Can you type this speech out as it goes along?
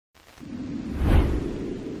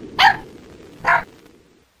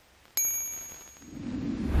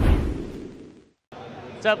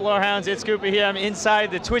What's up, Lorehounds? It's Cooper here. I'm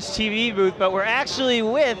inside the TwitchTV booth, but we're actually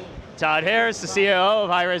with Todd Harris, the COO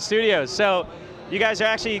of Hi-Rez Studios. So you guys are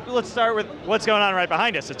actually, let's start with what's going on right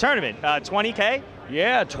behind us, a tournament, 20K?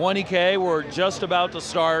 Yeah, 20K. We're just about to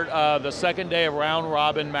start the second day of round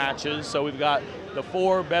robin matches. So we've got the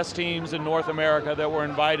 4 best teams in North America that were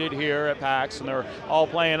invited here at PAX, and they're all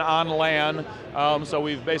playing on LAN. So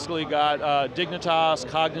we've basically got Dignitas,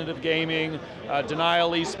 Cognitive Gaming,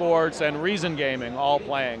 Denial eSports, and Reason Gaming all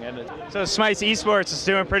playing. And so Smite's eSports is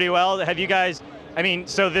doing pretty well. Have you guys, I mean,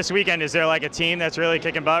 so this weekend, is there like a team that's really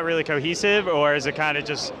kicking butt, really cohesive, or is it kind of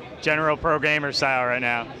just general pro gamer style right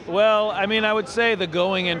now? Well, I mean, I would say the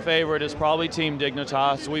going-in favorite is probably Team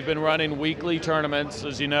Dignitas. We've been running weekly tournaments.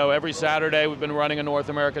 As you know, every Saturday we've been running a North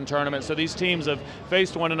American tournament. So these teams have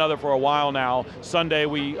faced one another for a while now. Sunday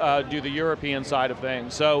we do the European side of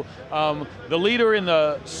things. So the leader in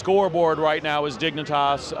the scoreboard right now is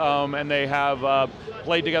Dignitas, and they have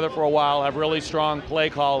played together for a while, have really strong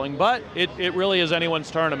play calling, but it really is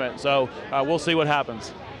anyone's tournament. So we'll see what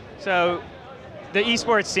happens. So the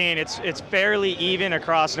esports scene, it's fairly even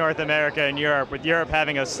across North America and Europe, with Europe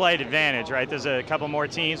having a slight advantage, right? There's a couple more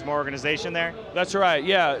teams, more organization there? That's right,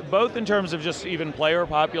 yeah. Both in terms of just even player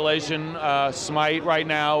population. Smite right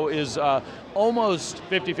now is almost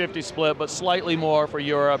 50-50 split, but slightly more for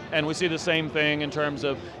Europe, and we see the same thing in terms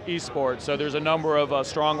of esports. So there's a number of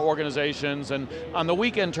strong organizations, and on the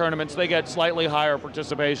weekend tournaments, they get slightly higher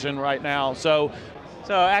participation right now. So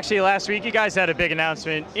actually last week you guys had a big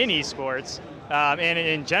announcement in esports. And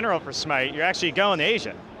in general for Smite, you're actually going to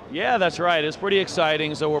Asia. Yeah, that's right. It's pretty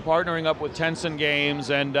exciting. So we're partnering up with Tencent Games,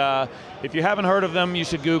 and if you haven't heard of them, you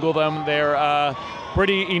should Google them. They're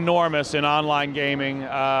pretty enormous in online gaming.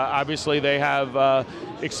 Obviously, they have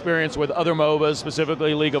experience with other MOBAs,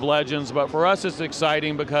 specifically League of Legends, but for us it's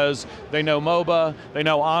exciting because they know MOBA, they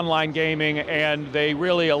know online gaming, and they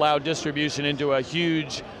really allow distribution into a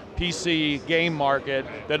huge PC game market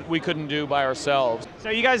that we couldn't do by ourselves.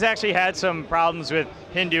 So you guys actually had some problems with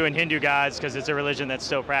Hindu and Hindu gods because it's a religion that's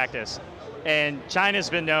still practiced. And China's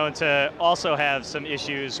been known to also have some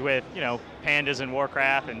issues with, you know, pandas in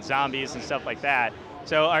Warcraft and zombies and stuff like that.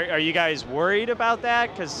 So are you guys worried about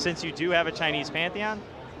that? Because since you do have a Chinese pantheon?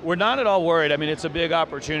 We're not at all worried. I mean, it's a big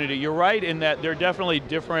opportunity. You're right in that there are definitely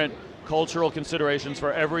different cultural considerations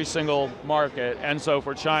for every single market, and so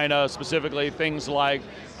for China specifically, things like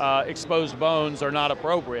exposed bones are not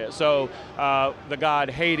appropriate. So the god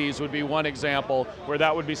Hades would be one example where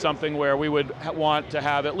that would be something where we would want to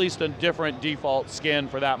have at least a different default skin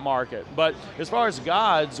for that market. But as far as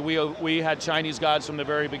gods, we had Chinese gods from the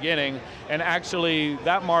very beginning, and actually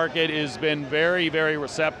that market has been very, very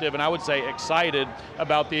receptive, and I would say excited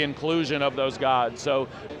about the inclusion of those gods. So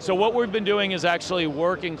what we've been doing is actually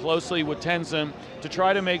working closely with Tencent to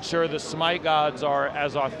try to make sure the Smite gods are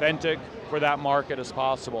as authentic for that market as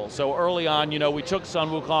possible. So early on, you know, we took Sun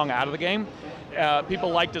Wukong out of the game. People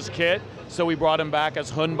liked his kit, so we brought him back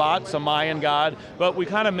as Hunbat, a Mayan god, but we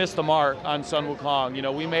kind of missed the mark on Sun Wukong. You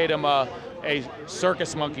know, we made him a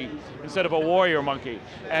circus monkey instead of a warrior monkey.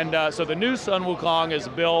 And so the new Sun Wukong is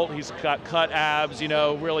built, he's got cut abs, you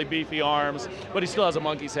know, really beefy arms, but he still has a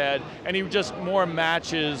monkey's head, and he just more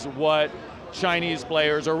matches what Chinese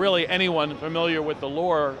players, or really anyone familiar with the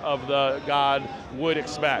lore of the god, would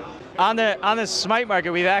expect. On the Smite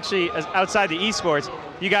market, we've actually, outside the esports,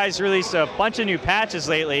 you guys released a bunch of new patches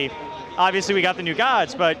lately. Obviously we got the new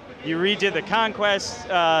gods, but you redid the Conquest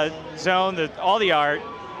zone, all the art.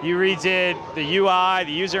 You redid the UI,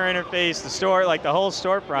 the user interface, the store, like the whole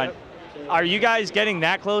storefront. Yep. Are you guys getting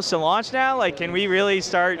that close to launch now? Like, can we really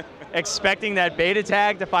start expecting that beta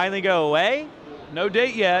tag to finally go away? No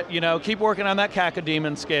date yet, you know, keep working on that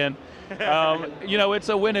Cacodemon skin. You know, it's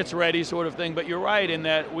a when it's ready sort of thing, but you're right in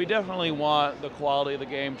that we definitely want the quality of the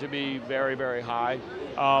game to be very, very high.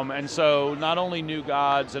 And so not only new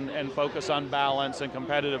gods and focus on balance and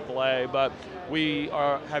competitive play, but we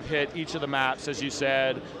have hit each of the maps, as you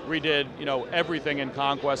said, redid, you know, everything in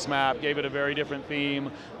Conquest map, gave it a very different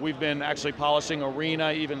theme. We've been actually polishing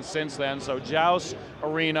Arena even since then, so Joust,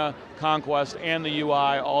 Arena, Conquest, and the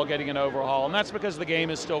UI all getting an overhaul, and that's because the game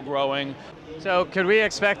is still growing. So could we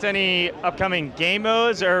expect any upcoming game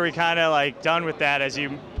modes, or are we kind of like done with that as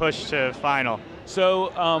you push to final?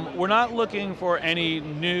 So we're not looking for any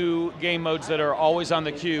new game modes that are always on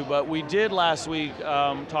the queue, but we did last week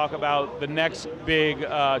talk about the next big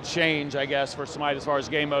change, I guess, for Smite as far as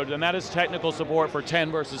game mode, and that is technical support for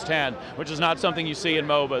 10 versus 10, which is not something you see in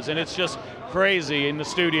MOBAs, and it's just crazy in the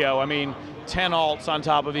studio. I mean, 10 alts on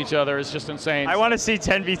top of each other is just insane. I want to see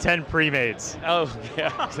 10v10 pre-mates. Oh,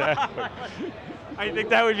 yeah, exactly. I think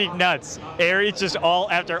that would be nuts. Aries just all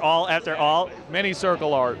after all after all. Many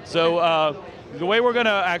circle art. So the way we're going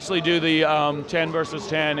to actually do the 10 versus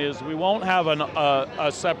 10 is we won't have a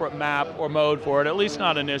separate map or mode for it, at least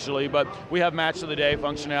not initially, but we have match of the day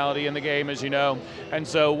functionality in the game, as you know. And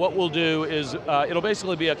so what we'll do is it'll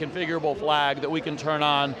basically be a configurable flag that we can turn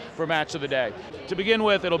on for match of the day. To begin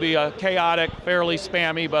with, it'll be a chaotic, fairly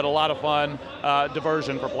spammy, but a lot of fun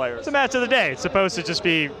diversion for players. It's a match of the day. It's supposed to just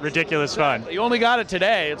be ridiculous fun. You only got it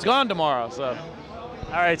today. It's gone tomorrow. So.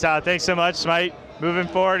 All right, Todd, thanks so much. Smite, moving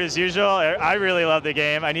forward as usual. I really love the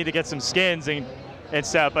game. I need to get some skins and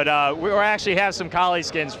stuff, but we actually have some Kali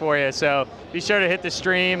skins for you, so be sure to hit the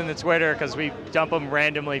stream and the Twitter because we dump them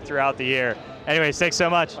randomly throughout the year. Anyways, thanks so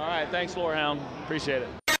much. All right, thanks, Floorhound. Appreciate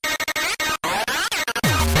it.